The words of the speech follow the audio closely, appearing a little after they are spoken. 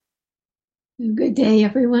Good day,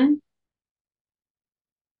 everyone.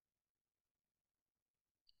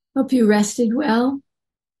 Hope you rested well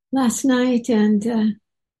last night, and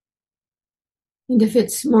if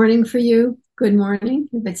it's morning for you, good morning.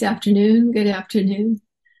 If it's afternoon, good afternoon.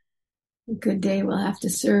 A good day will have to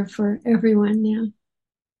serve for everyone now.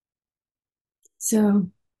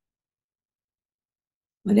 So,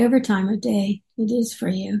 whatever time of day it is for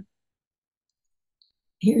you,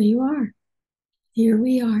 here you are. Here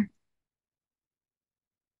we are.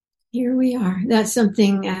 Here we are. That's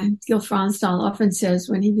something Gil Fronsdal often says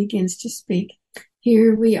when he begins to speak.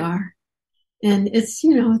 Here we are. And it's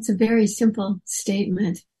a very simple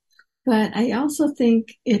statement. But I also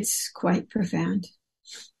think it's quite profound.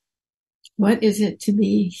 What is it to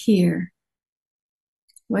be here?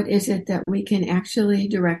 What is it that we can actually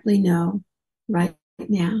directly know right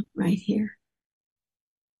now, right here?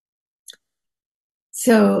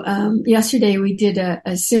 So yesterday we did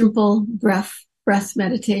a simple breath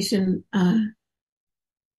meditation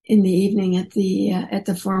in the evening at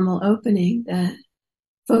the formal opening,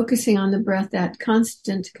 focusing on the breath, that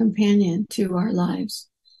constant companion to our lives.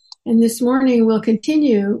 And this morning we'll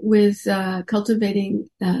continue with cultivating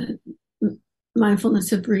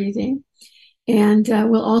mindfulness of breathing. And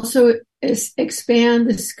we'll also expand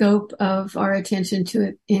the scope of our attention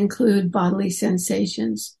to include bodily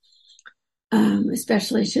sensations,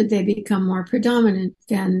 especially should they become more predominant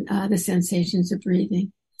than the sensations of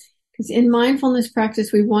breathing. Because in mindfulness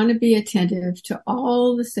practice, we want to be attentive to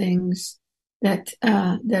all the things that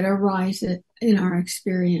arise in our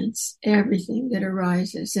experience, everything that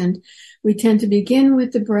arises. And we tend to begin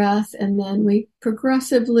with the breath, and then we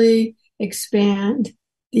progressively expand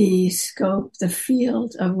the scope, the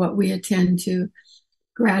field of what we attend to,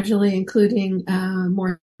 gradually including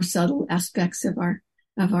more subtle aspects of our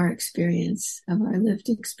experience, of our lived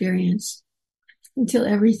experience, until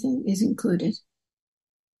everything is included.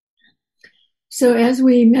 So as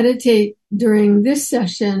we meditate during this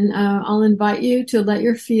session, I'll invite you to let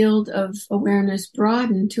your field of awareness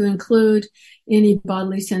broaden to include any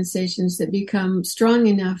bodily sensations that become strong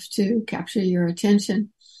enough to capture your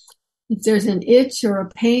attention. If there's an itch or a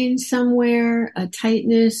pain somewhere, a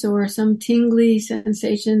tightness or some tingly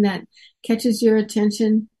sensation that catches your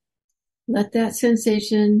attention, let that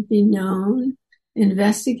sensation be known.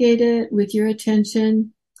 Investigate it with your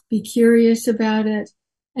attention. Be curious about it.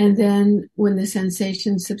 And then when the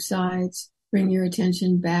sensation subsides, bring your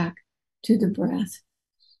attention back to the breath.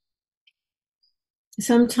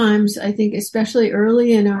 Sometimes, I think, especially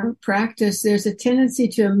early in our practice, there's a tendency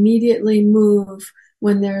to immediately move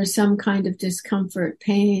when there's some kind of discomfort,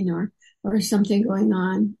 pain, or something going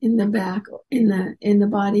on in the back, in the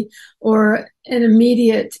body, or an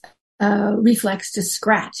immediate reflex to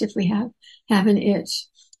scratch if we have an itch.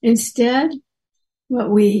 Instead, what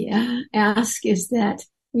we ask is that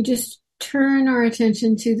we just turn our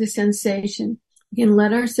attention to the sensation. We can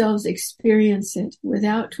let ourselves experience it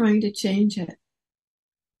without trying to change it.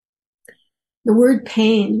 The word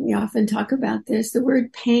pain, we often talk about this. The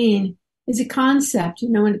word pain is a concept,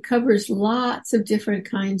 and it covers lots of different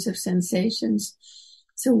kinds of sensations.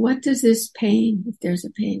 So what does this pain, if there's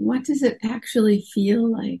a pain, what does it actually feel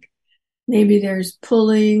like? Maybe there's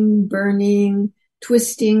pulling, burning,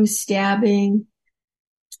 twisting, stabbing,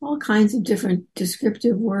 all kinds of different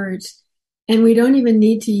descriptive words. And we don't even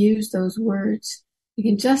need to use those words. We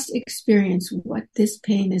can just experience what this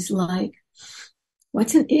pain is like.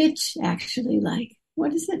 What's an itch actually like?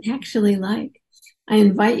 What is it actually like? I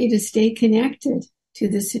invite you to stay connected to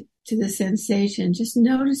the sensation, just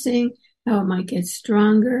noticing how it might get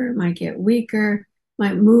stronger, might get weaker,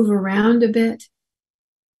 might move around a bit,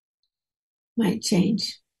 might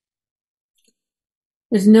change.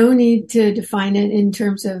 There's no need to define it in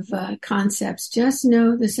terms of concepts. Just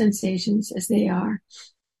know the sensations as they are.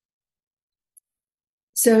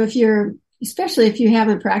 So especially if you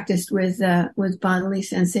haven't practiced with bodily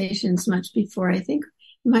sensations much before, I think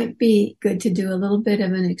it might be good to do a little bit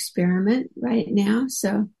of an experiment right now.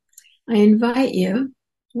 So I invite you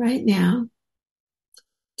right now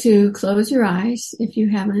to close your eyes if you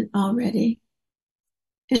haven't already,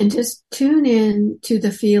 and just tune in to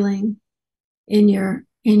the feeling in your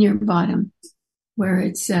bottom, where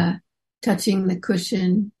it's touching the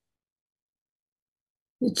cushion,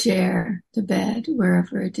 the chair, the bed,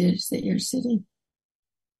 wherever it is that you're sitting.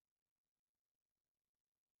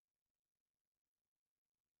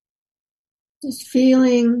 Just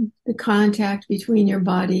feeling the contact between your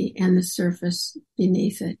body and the surface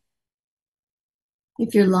beneath it.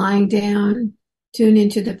 If you're lying down, tune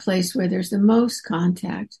into the place where there's the most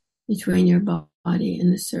contact between your body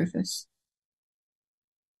and the surface.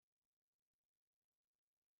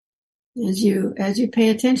 As you pay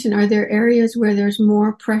attention, are there areas where there's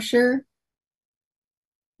more pressure?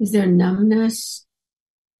 Is there numbness?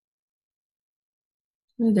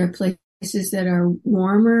 Are there places that are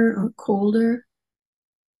warmer or colder?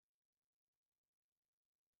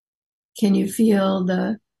 Can you feel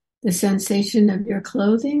the sensation of your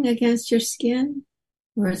clothing against your skin?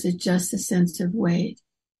 Or is it just a sense of weight?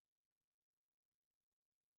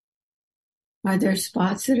 Are there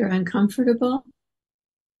spots that are uncomfortable?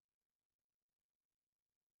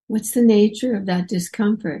 What's the nature of that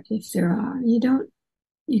discomfort, if there are? You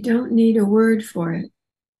don't need a word for it.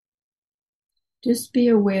 Just be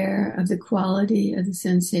aware of the quality of the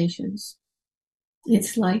sensations.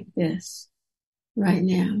 It's like this right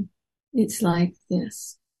now. It's like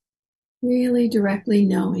this. Really directly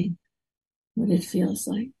knowing what it feels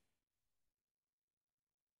like.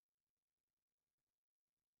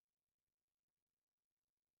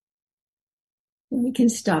 And we can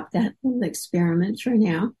stop that little experiment for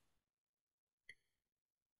now.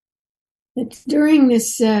 But during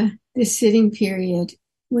this sitting period,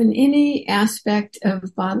 when any aspect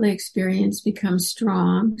of bodily experience becomes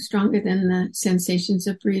stronger than the sensations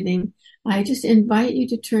of breathing, I just invite you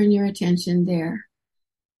to turn your attention there.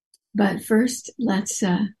 But first, let's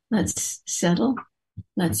settle.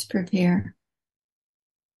 Let's prepare.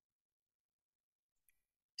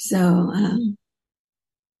 So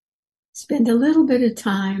spend a little bit of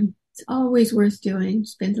time. It's always worth doing.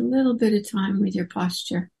 Spend a little bit of time with your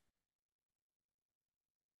posture.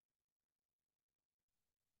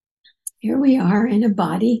 Here we are in a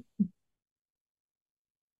body.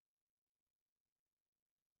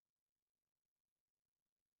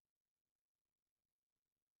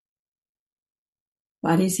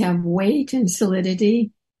 Bodies have weight and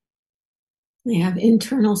solidity. They have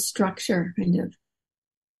internal structure, kind of.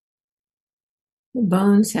 The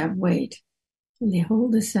bones have weight and they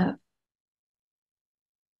hold us up.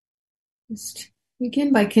 Just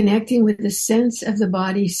begin by connecting with the sense of the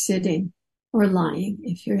body sitting or lying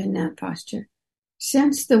if you're in that posture.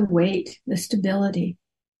 Sense the weight, the stability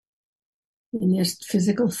in this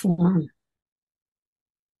physical form.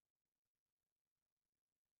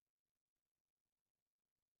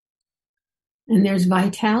 And there's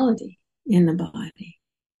vitality in the body.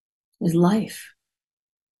 There's life,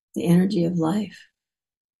 the energy of life.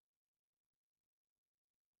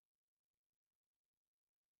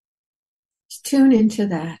 Just tune into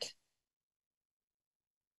that.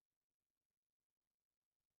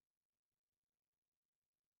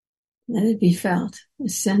 Let it be felt, a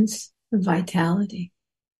sense of vitality.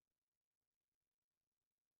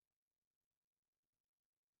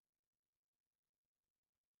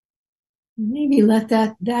 Maybe let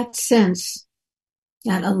that sense,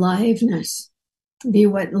 that aliveness, be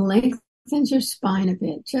what lengthens your spine a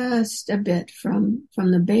bit, just a bit from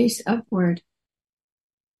the base upward.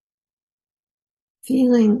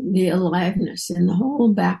 Feeling the aliveness in the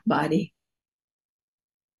whole back body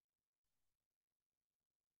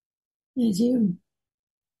as you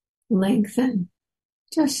lengthen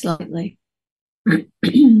just slightly.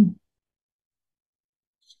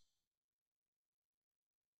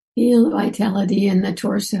 Feel vitality in the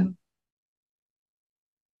torso.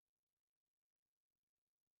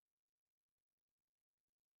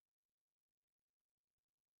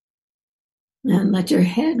 And let your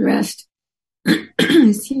head rest,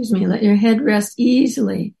 excuse me, let your head rest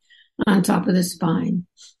easily on top of the spine.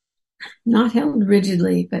 Not held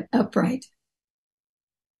rigidly, but upright,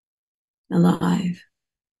 alive.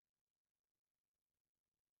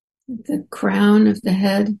 Let the crown of the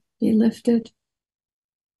head be lifted.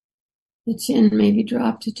 The chin may be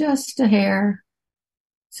dropped to just a hair,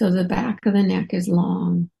 so the back of the neck is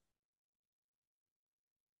long.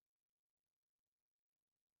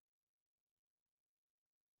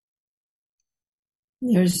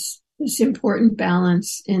 There's this important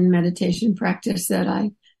balance in meditation practice that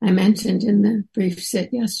I mentioned in the brief sit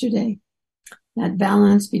yesterday. That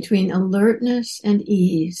balance between alertness and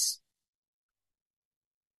ease.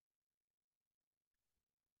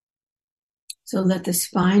 So let the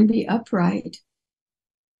spine be upright.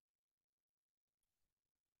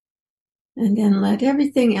 And then let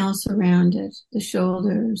everything else around it, the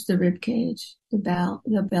shoulders, the rib cage, the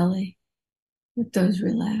belly, let those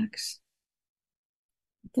relax.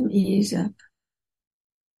 Let them ease up.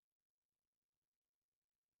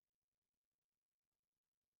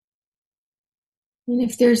 And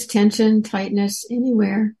if there's tension, tightness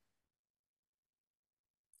anywhere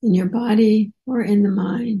in your body or in the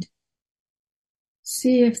mind,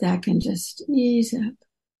 see if that can just ease up,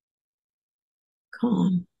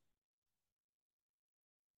 calm.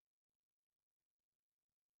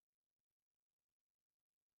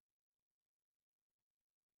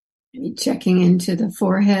 Maybe checking into the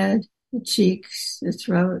forehead, the cheeks, the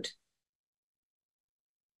throat.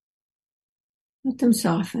 Let them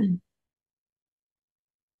soften.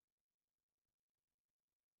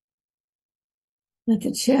 Let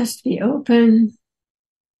the chest be open,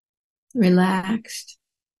 relaxed,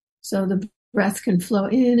 so the breath can flow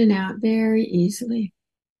in and out very easily.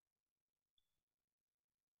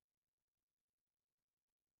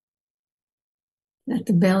 Let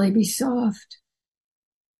the belly be soft,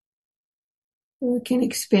 so it can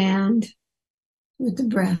expand with the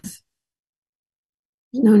breath.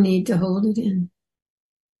 There's no need to hold it in.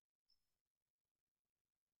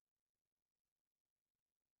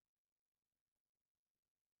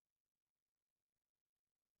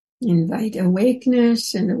 Invite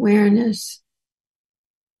awakeness and awareness,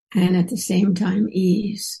 and at the same time,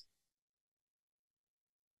 ease.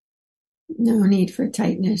 No need for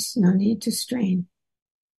tightness, no need to strain.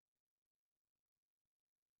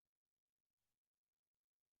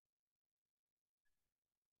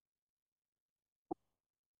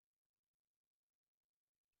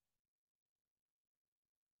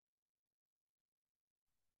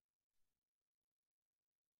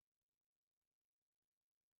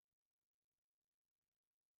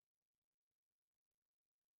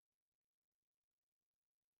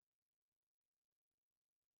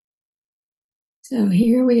 So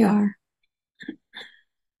here we are.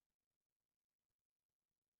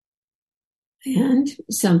 And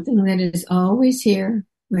something that is always here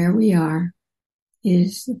where we are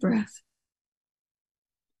is the breath.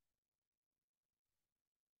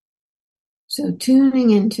 So tuning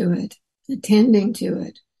into it, attending to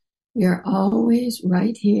it, we are always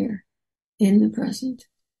right here in the present.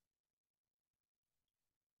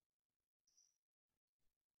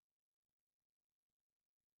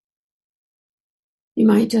 You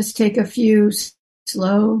might just take a few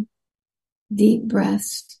slow, deep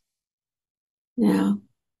breaths now,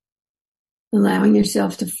 allowing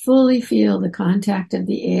yourself to fully feel the contact of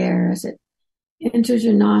the air as it enters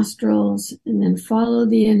your nostrils, and then follow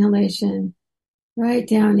the inhalation right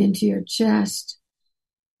down into your chest,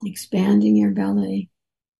 expanding your belly,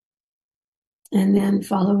 and then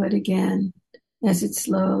follow it again as it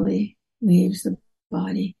slowly leaves the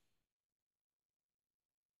body.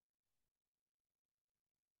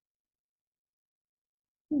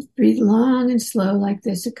 Just breathe long and slow like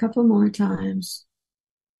this a couple more times.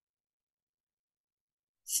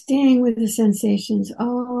 Staying with the sensations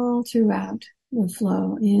all throughout the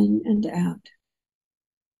flow in and out.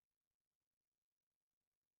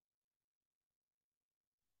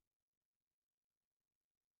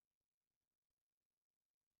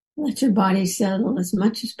 Let your body settle as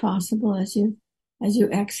much as possible as you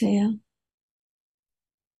exhale.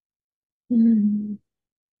 Mm.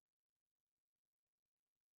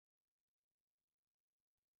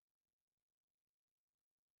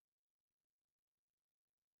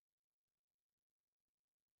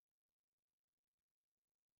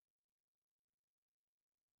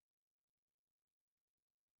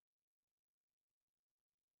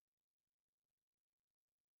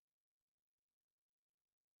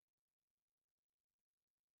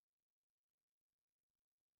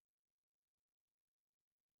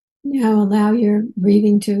 Now allow your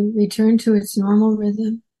breathing to return to its normal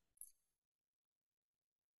rhythm.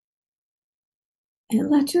 And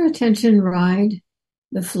let your attention ride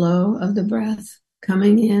the flow of the breath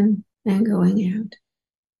coming in and going out.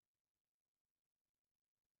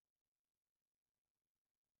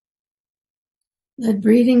 Let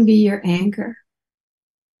breathing be your anchor,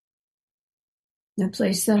 the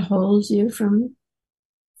place that holds you from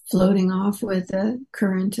floating off with a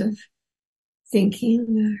current of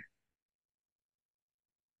thinking or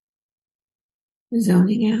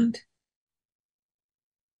zoning out.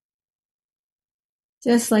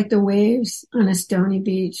 Just like the waves on a stony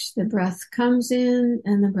beach, the breath comes in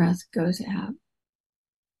and the breath goes out.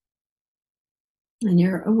 And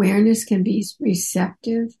your awareness can be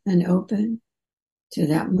receptive and open to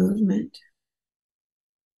that movement.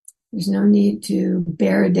 There's no need to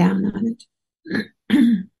bear down on it.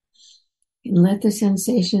 And let the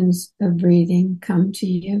sensations of breathing come to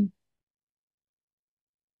you.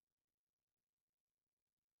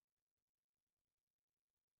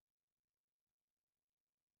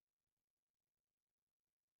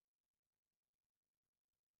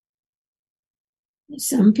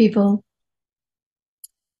 Some people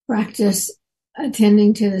practice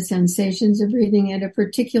attending to the sensations of breathing at a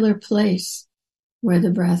particular place where the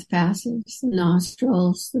breath passes, the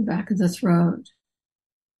nostrils, the back of the throat,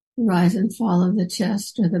 the rise and fall of the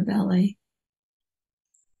chest or the belly.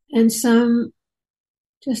 And some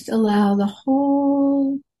just allow the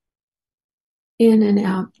whole in and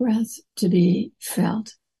out breath to be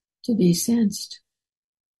felt, to be sensed.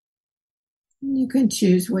 You can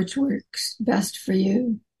choose which works best for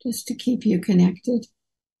you, just to keep you connected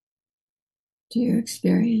to your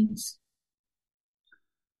experience.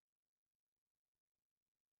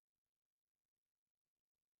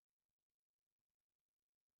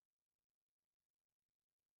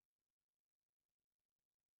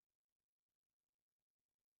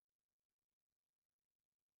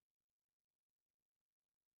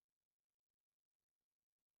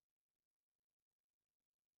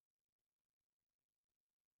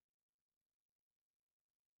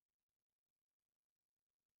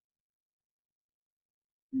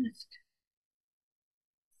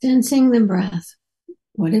 Sensing the breath,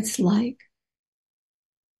 what it's like,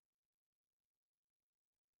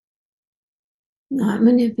 not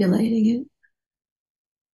manipulating it,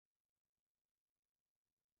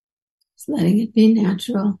 just letting it be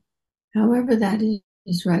natural, however that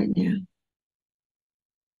is right now.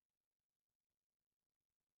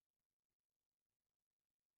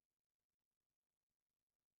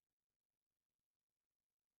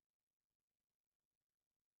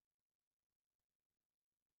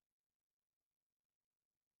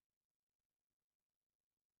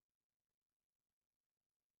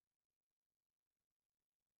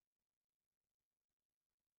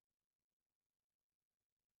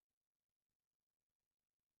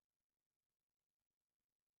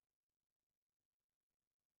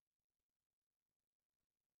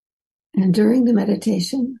 And during the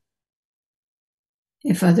meditation,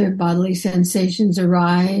 if other bodily sensations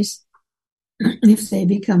arise, if they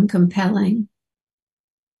become compelling,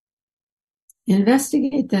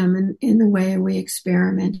 investigate them in the way we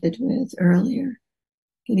experimented with earlier,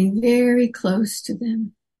 getting very close to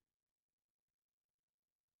them.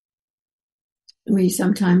 We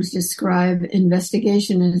sometimes describe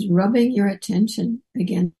investigation as rubbing your attention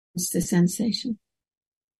against the sensation.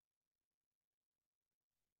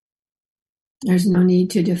 There's no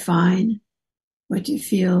need to define what you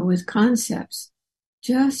feel with concepts.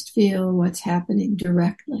 Just feel what's happening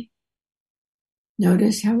directly.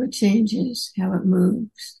 Notice how it changes, how it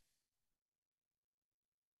moves.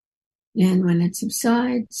 And when it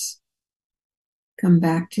subsides, come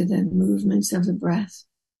back to the movements of the breath,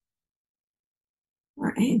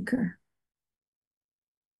 our anchor.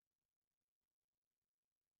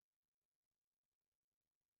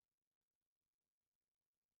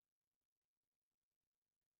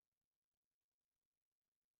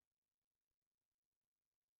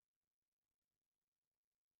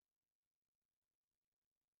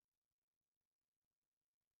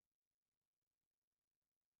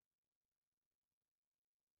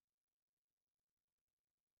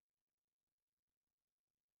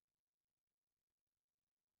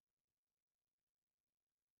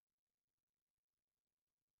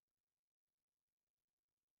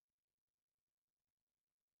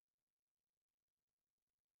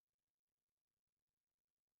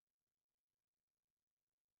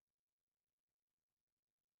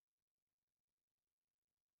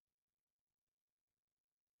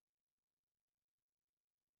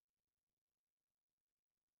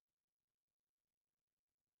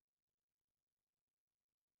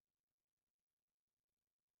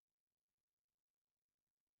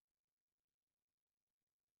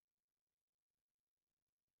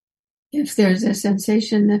 If there's a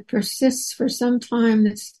sensation that persists for some time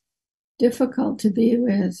that's difficult to be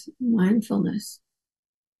with mindfulness,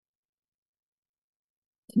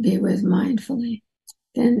 to be with mindfully,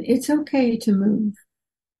 then it's okay to move.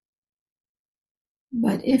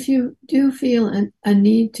 But if you do feel a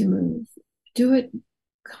need to move, do it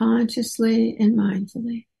consciously and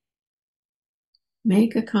mindfully.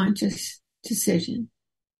 Make a conscious decision.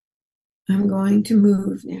 I'm going to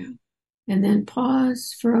move now. And then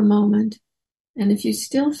pause for a moment. And if you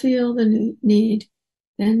still feel the need,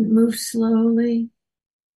 then move slowly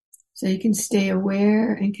so you can stay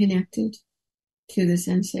aware and connected to the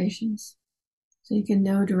sensations. So you can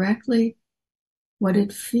know directly what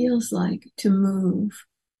it feels like to move.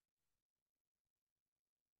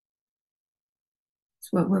 So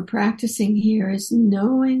what we're practicing here is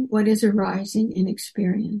knowing what is arising in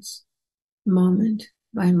experience, moment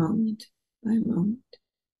by moment by moment.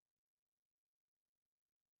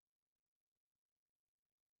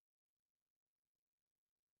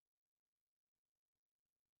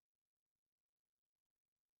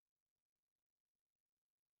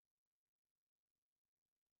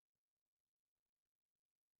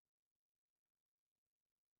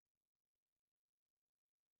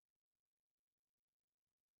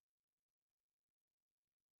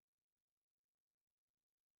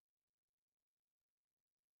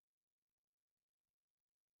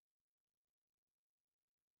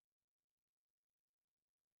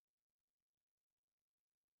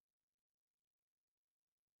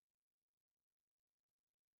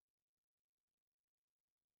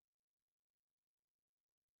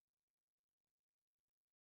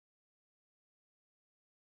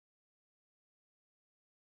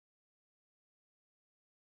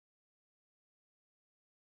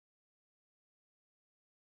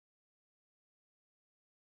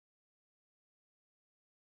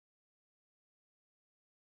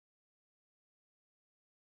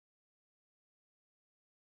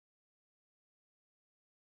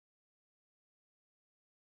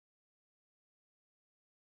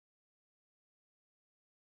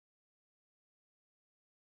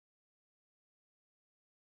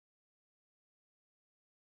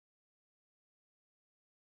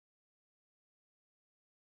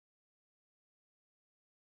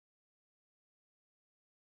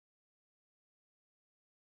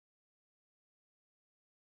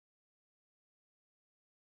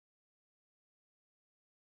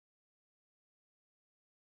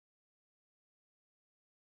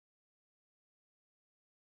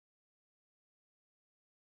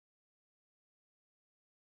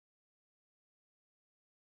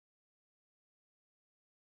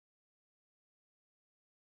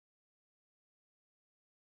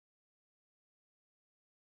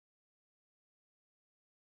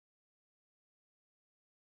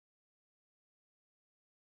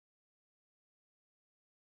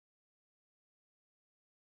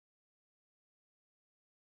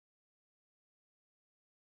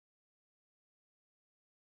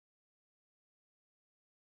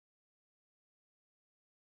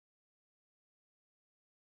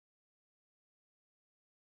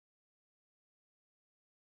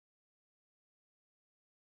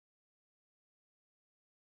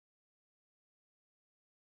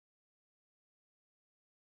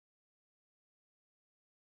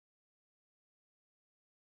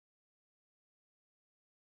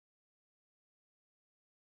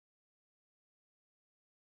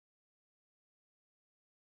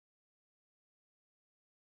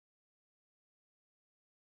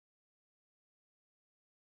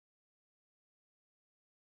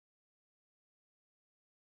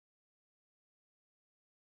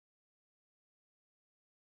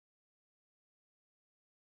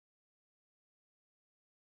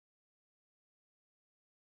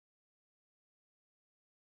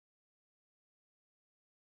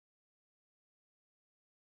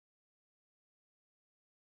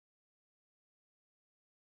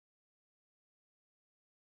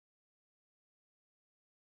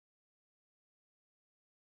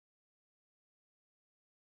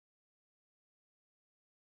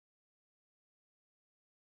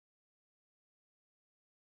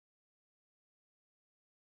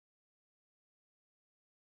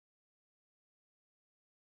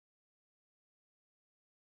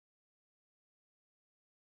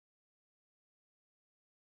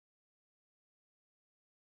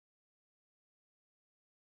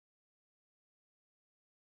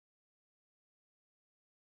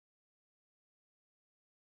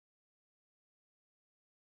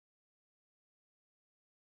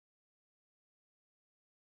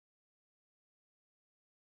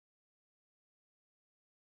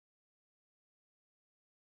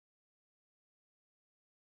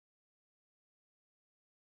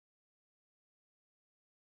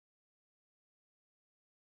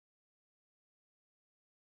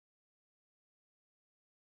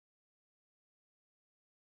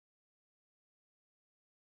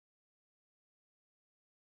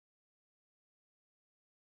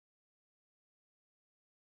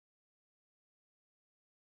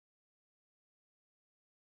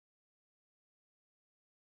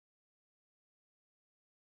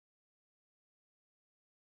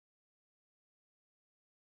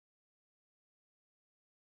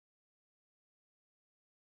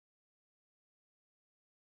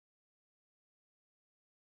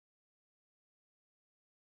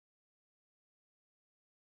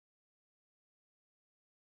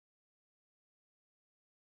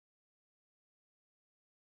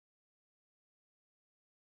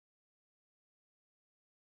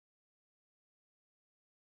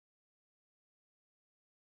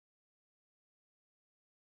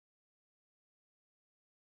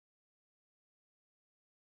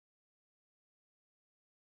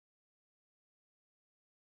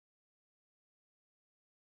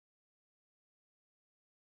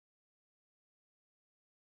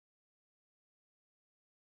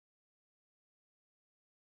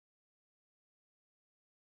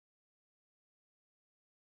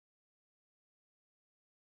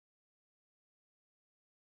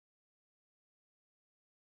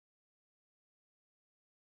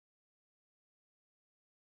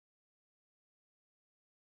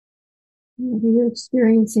 What are you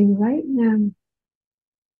experiencing right now?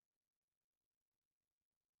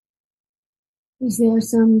 Is there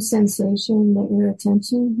some sensation that your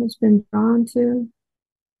attention has been drawn to?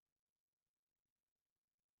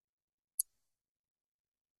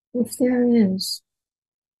 If there is,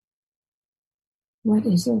 what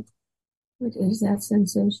is it? What is that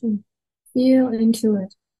sensation? Feel into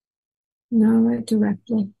it. Know it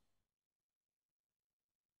directly.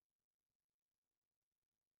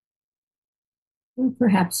 Or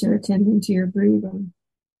perhaps you're attending to your breathing.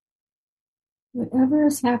 Whatever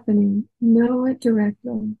is happening, know it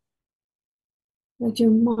directly. Let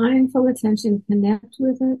your mindful attention connect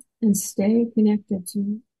with it and stay connected to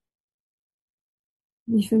it.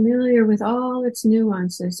 Be familiar with all its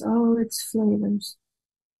nuances, all its flavors.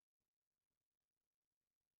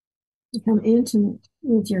 Become intimate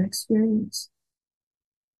with your experience.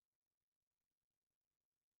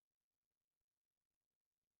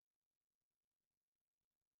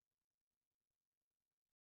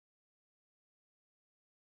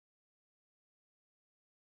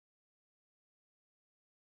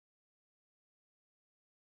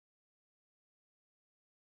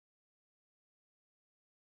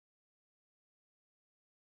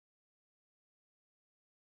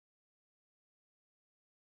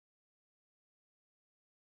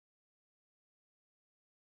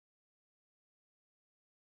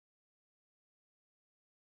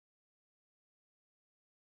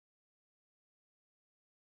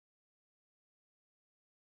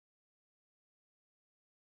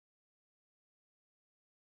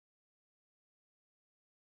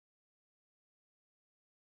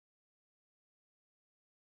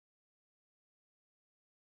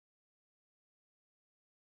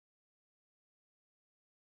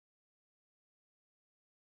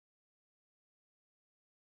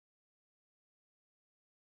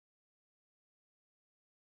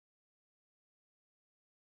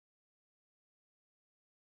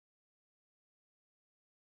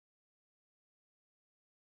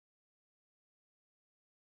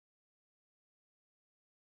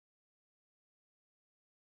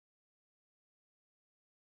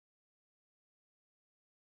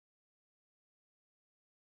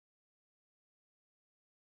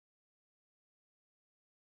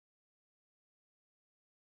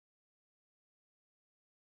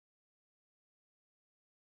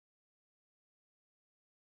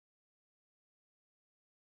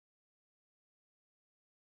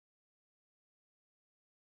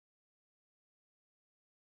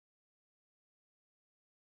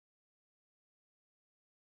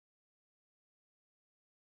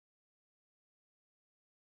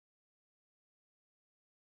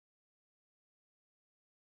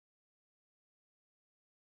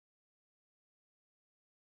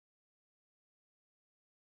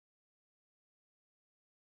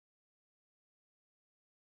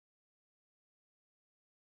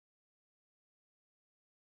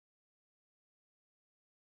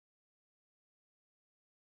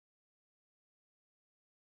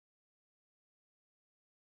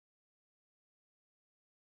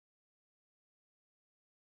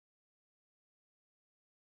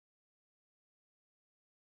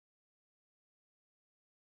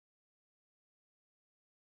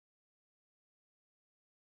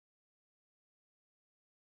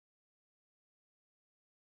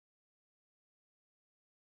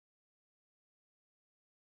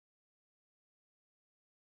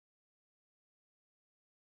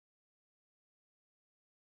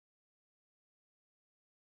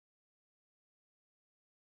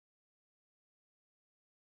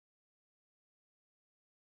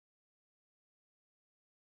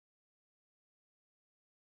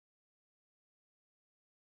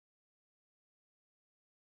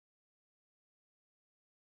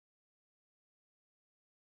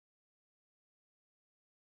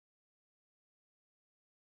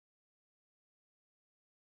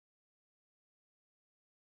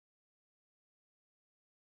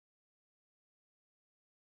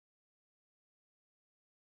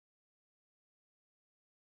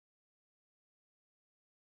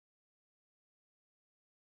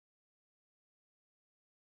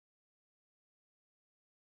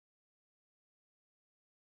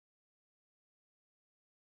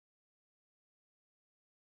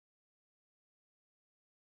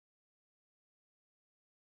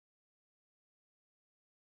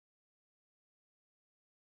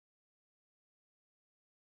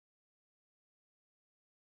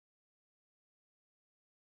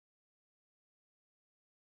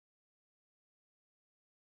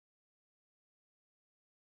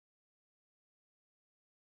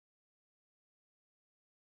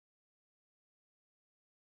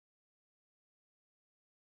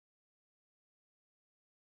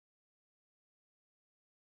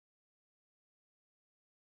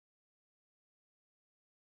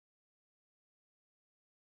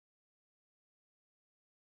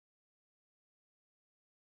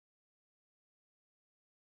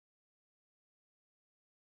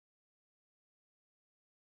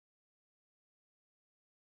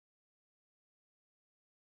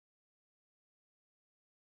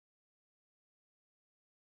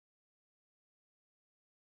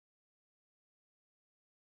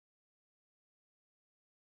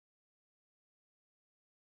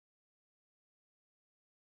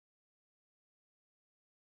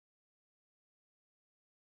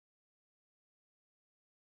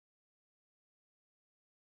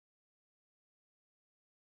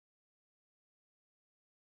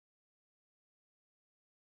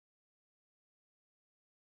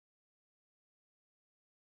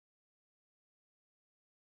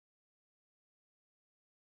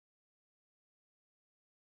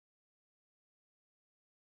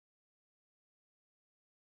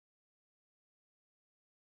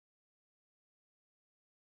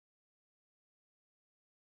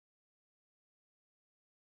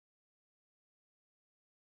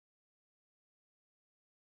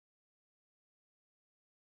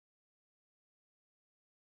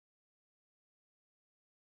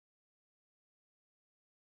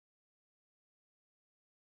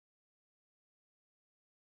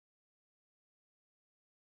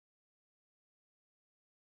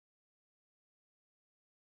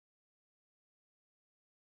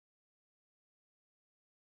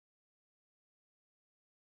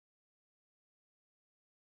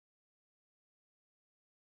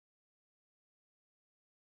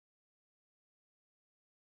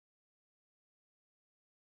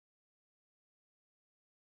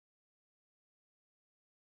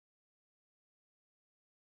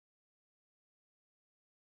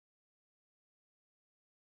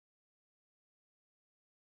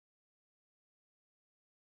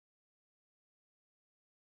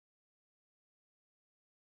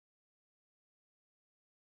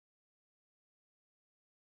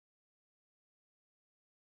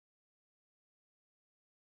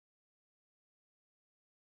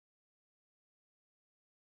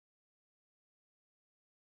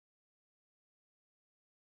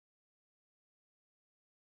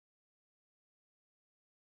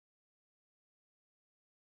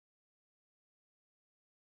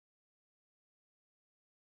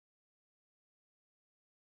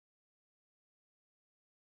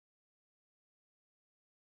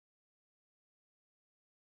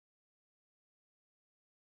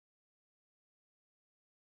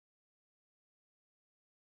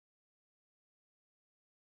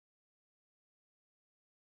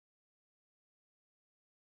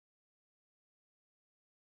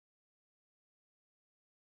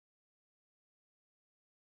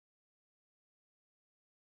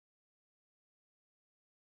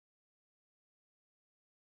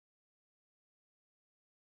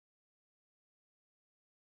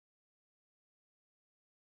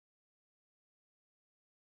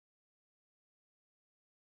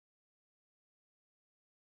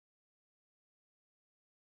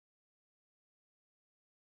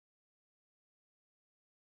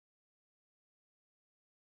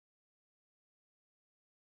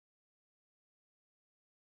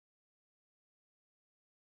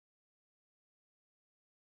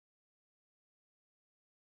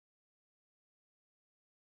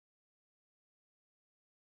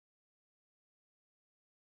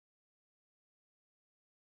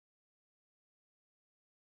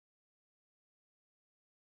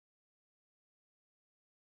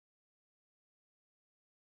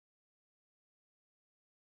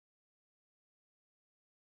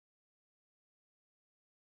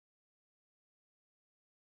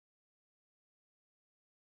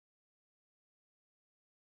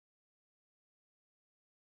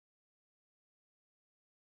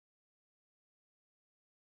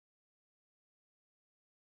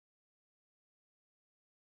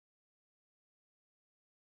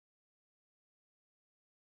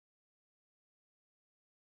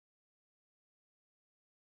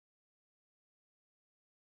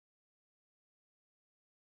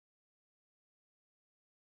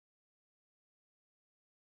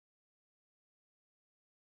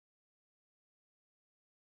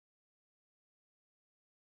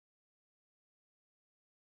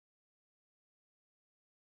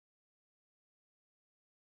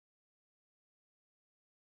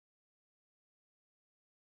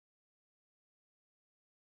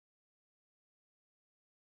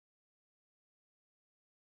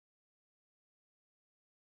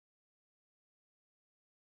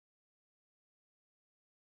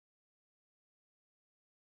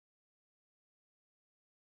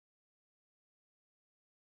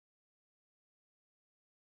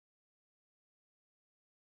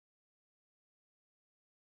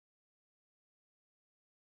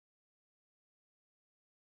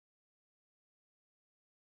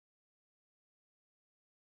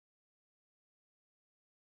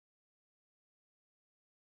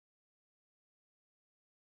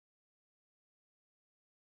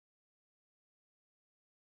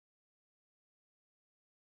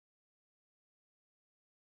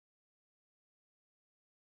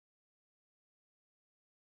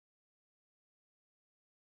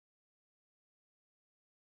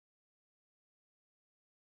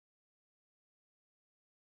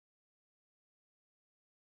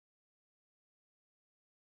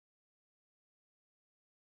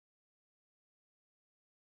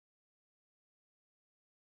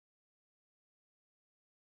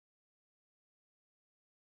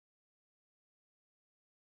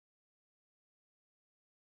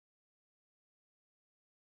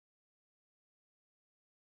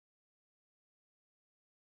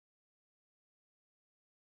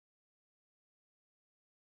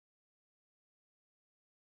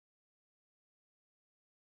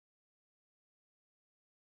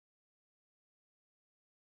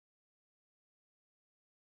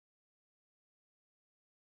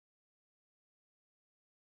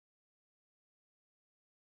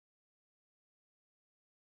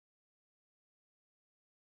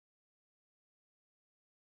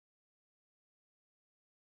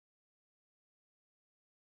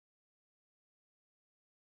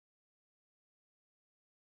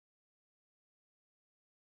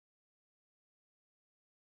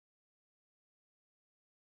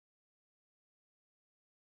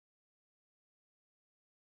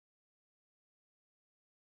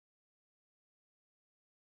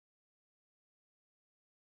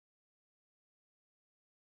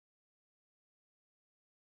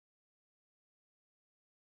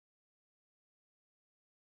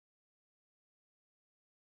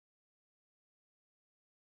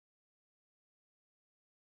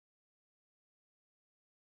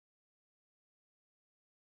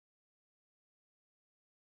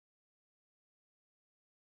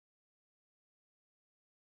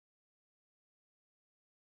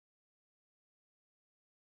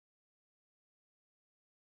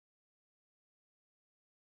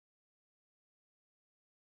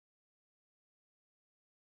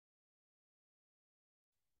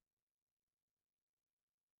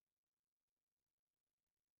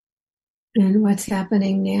 And what's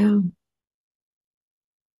happening now?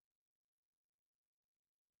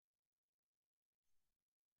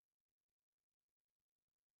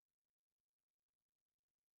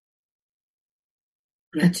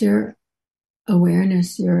 Let your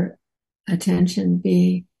awareness, your attention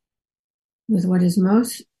be with what is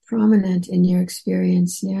most prominent in your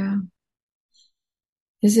experience now.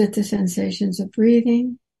 Is it the sensations of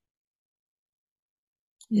breathing?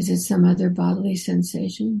 Is it some other bodily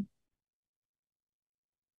sensation?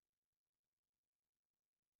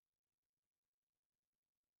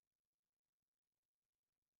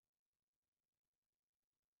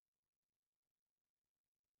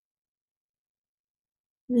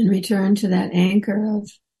 And return to that anchor of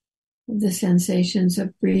the sensations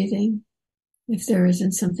of breathing. If there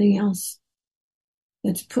isn't something else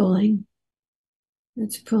that's pulling,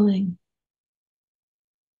 that's pulling.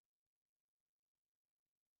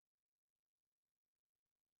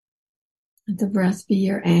 Let the breath be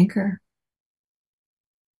your anchor.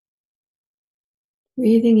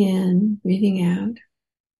 Breathing in, breathing out.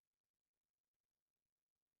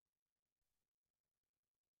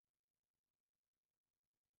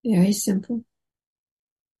 Very simple.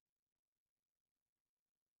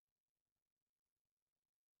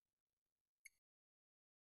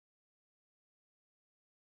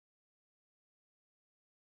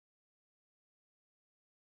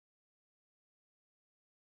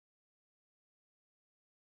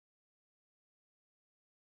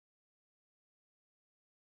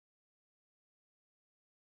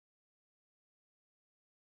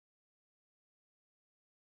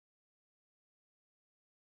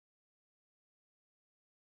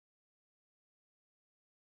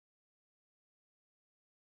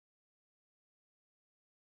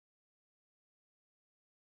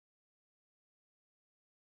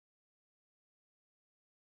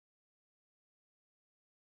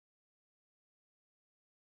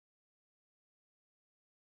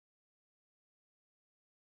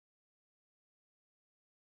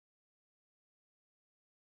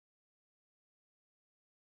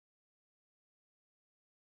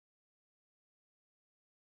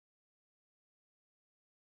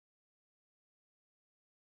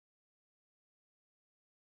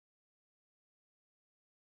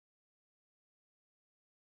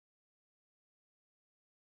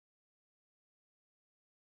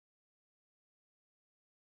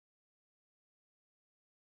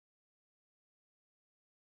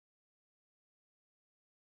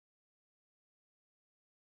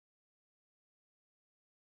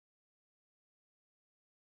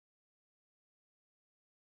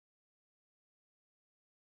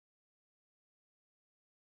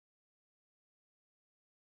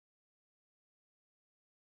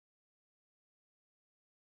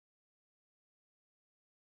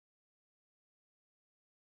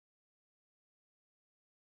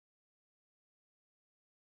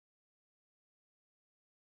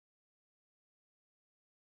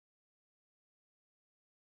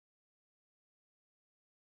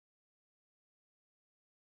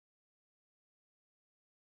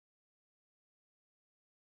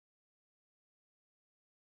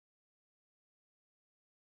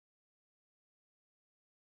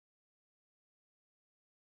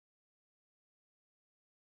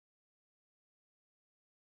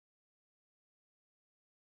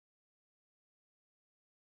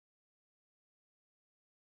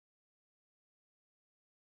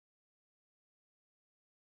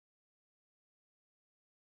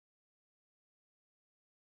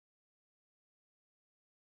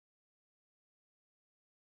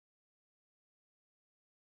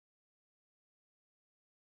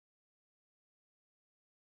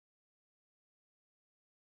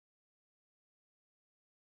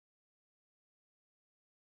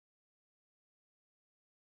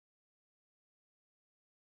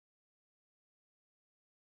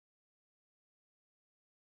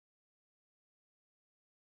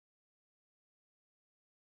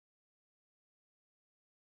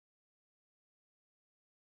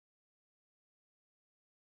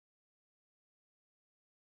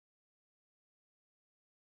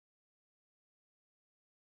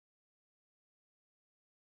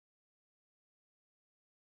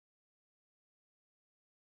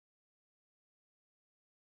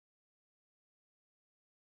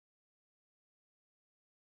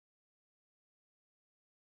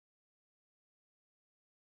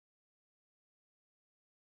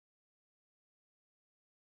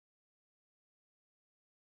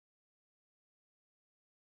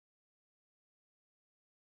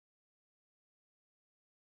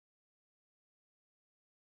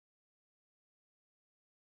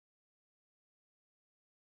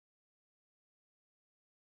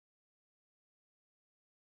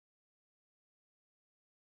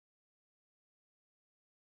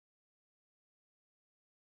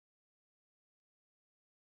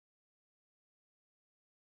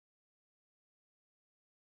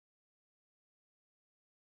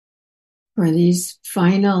 for these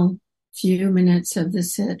final few minutes of the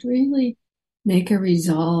sit, really make a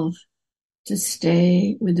resolve to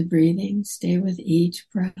stay with the breathing, stay with each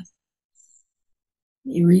breath,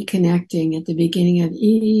 reconnecting at the beginning of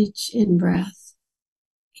each in-breath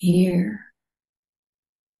here,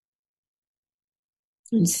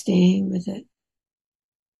 and staying with it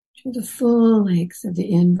through the full length of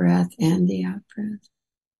the in-breath and the out-breath,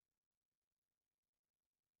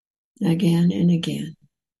 again and again.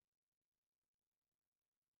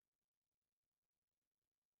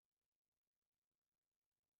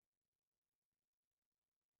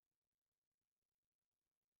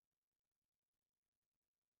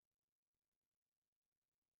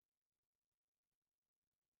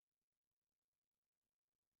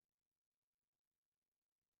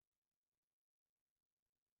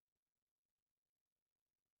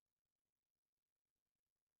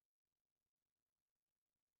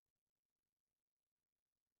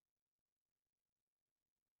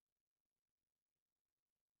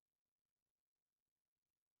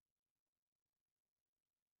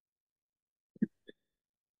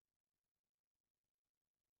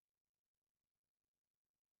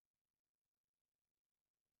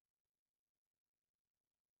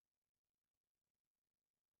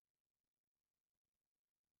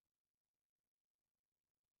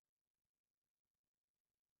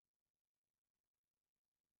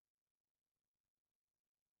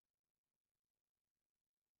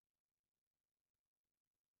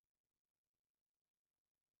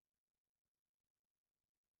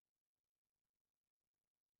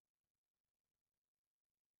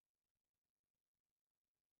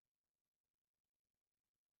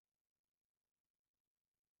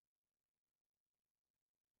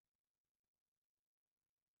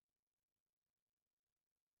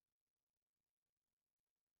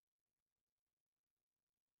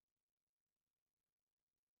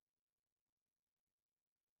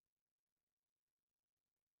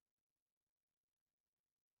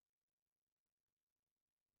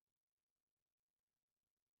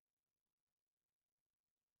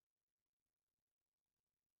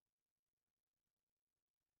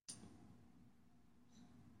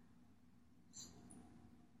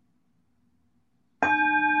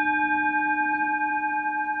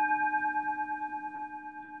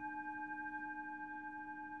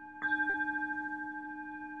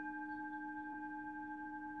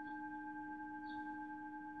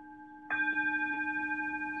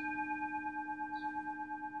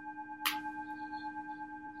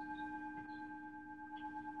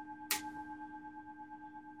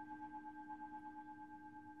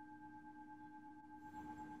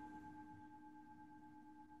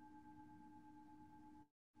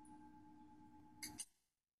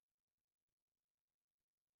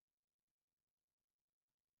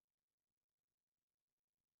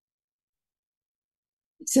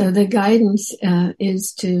 So the guidance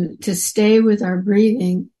is to stay with our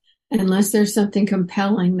breathing unless there's something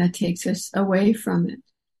compelling that takes us away from it.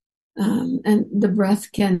 And the breath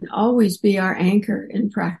can always be our anchor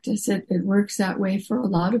in practice. It works that way for a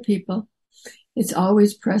lot of people. It's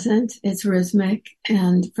always present, it's rhythmic,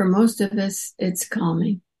 and for most of us, it's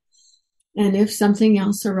calming. And if something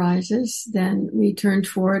else arises, then we turn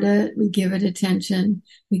toward it, we give it attention,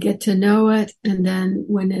 we get to know it, and then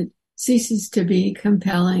when it ceases to be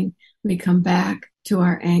compelling, we come back to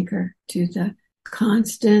our anchor, to the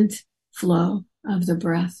constant flow of the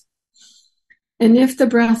breath. And if the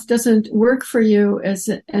breath doesn't work for you as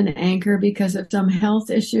an anchor because of some health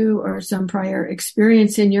issue or some prior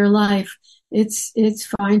experience in your life, it's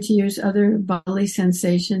fine to use other bodily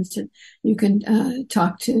sensations. You can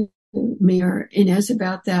talk to me or Inez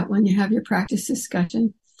about that when you have your practice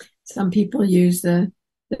discussion. Some people use the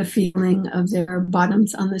feeling of their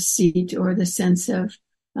bottoms on the seat or the sense of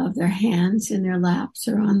their hands in their laps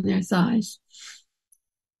or on their thighs.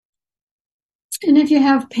 And if you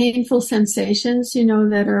have painful sensations,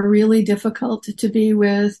 that are really difficult to be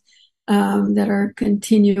with, that are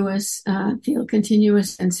continuous, feel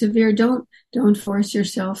continuous and severe, don't force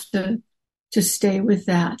yourself to stay with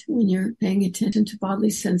that when you're paying attention to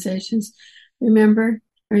bodily sensations. Remember,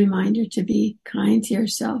 a reminder to be kind to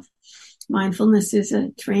yourself. Mindfulness is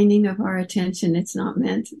a training of our attention. It's not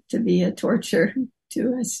meant to be a torture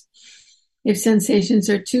to us. If sensations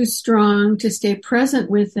are too strong, to stay present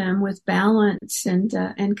with them with balance and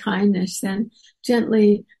kindness, then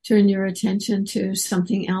gently turn your attention to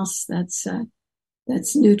something else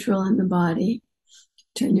that's neutral in the body.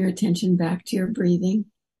 Turn your attention back to your breathing.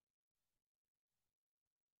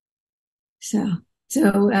 So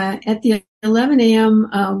at the 11 a.m.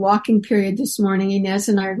 Walking period this morning, Inez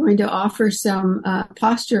and I are going to offer some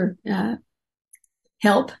posture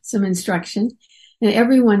help, some instruction. And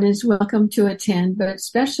everyone is welcome to attend, but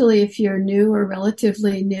especially if you're new or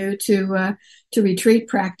relatively new to retreat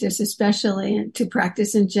practice, especially, and to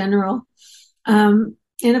practice in general. And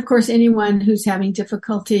of course, anyone who's having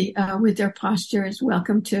difficulty with their posture is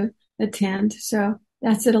welcome to attend. So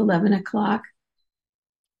that's at 11 o'clock.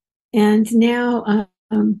 And now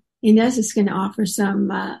Inez is going to offer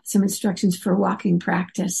some instructions for walking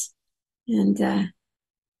practice. And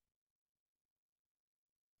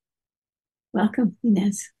welcome,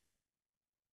 Inez.